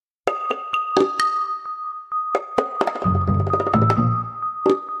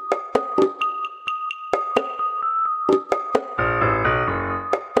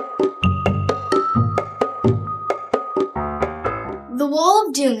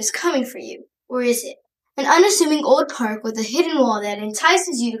doom is coming for you, or is it? An unassuming old park with a hidden wall that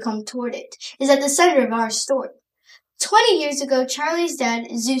entices you to come toward it is at the center of our story. 20 years ago, Charlie's dad,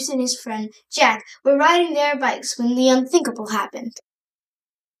 Zeus, and his friend, Jack, were riding their bikes when the unthinkable happened.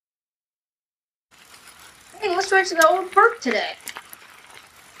 Hey, let's drive to the old park today.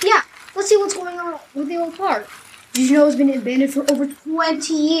 Yeah, let's see what's going on with the old park. Did you know it's been abandoned for over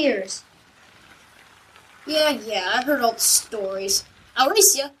 20 years? Yeah, I heard all the stories. I'll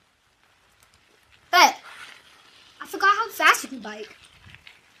race ya. Hey, I forgot how fast you can bike.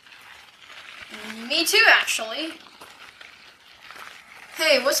 Me too, actually.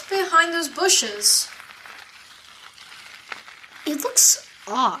 Hey, what's behind those bushes? It looks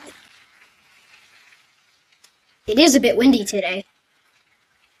odd. It is a bit windy today.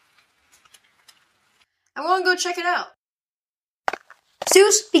 I want to go check it out.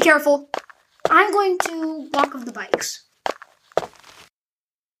 Zeus, be careful. I'm going to walk off the bikes.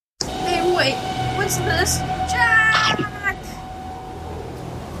 Hey, wait. What's this? Jack!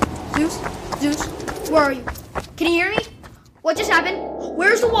 Zeus, where are you? Can you hear me? What just happened?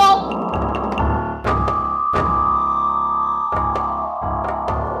 Where's the wall?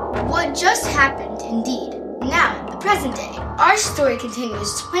 What just happened, indeed. Now, the present day. Our story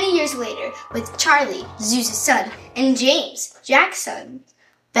continues 20 years later with Charlie, Zeus' son, and James, Jack's son,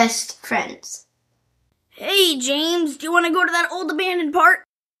 best friends. Hey, James, do you want to go to that old abandoned park?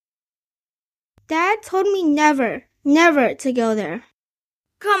 Dad told me never to go there.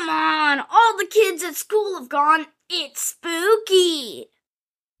 Come on, all the kids at school have gone. It's spooky.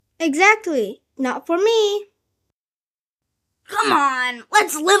 Exactly. Not for me. Come on,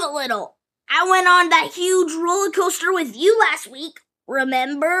 let's live a little. I went on that huge roller coaster with you last week,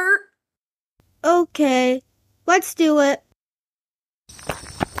 remember? Okay, let's do it.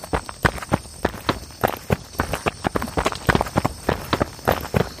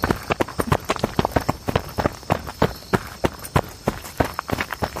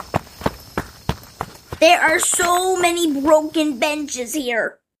 There are so many broken benches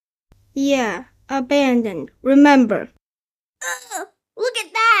here. Yeah, abandoned. Remember. Look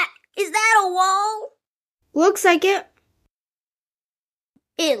at that. Is that a wall? Looks like it.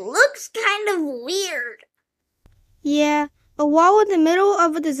 It looks kind of weird. Yeah, a wall in the middle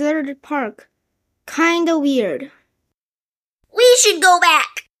of a deserted park. Kinda weird. We should go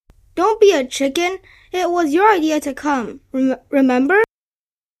back. Don't be a chicken. It was your idea to come. Remember?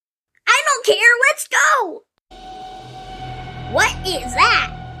 I don't care. Let's go. What is that?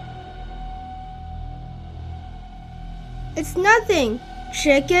 It's nothing,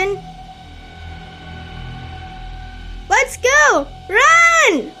 chicken. Let's go!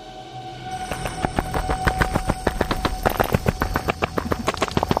 Run!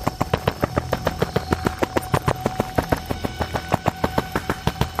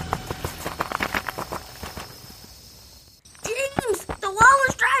 James, the wall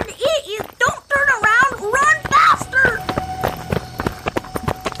is trying to eat you. Don't turn around. Run faster.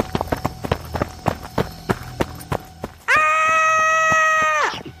 Ah!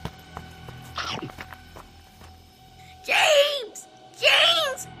 James!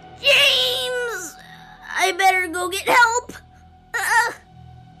 I better go get help.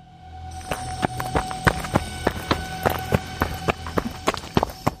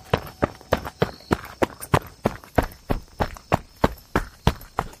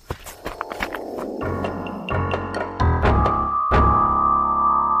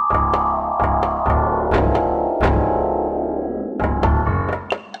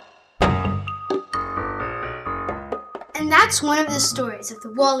 And that's one of the stories of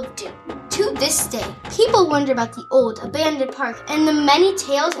the Wall of Doom. To this day, people wonder about the old, abandoned park and the many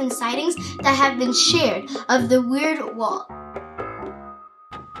tales and sightings that have been shared of the weird wall.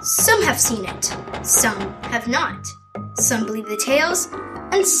 Some have seen it, some have not. Some believe the tales,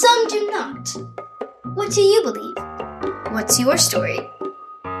 and some do not. What do you believe? What's your story?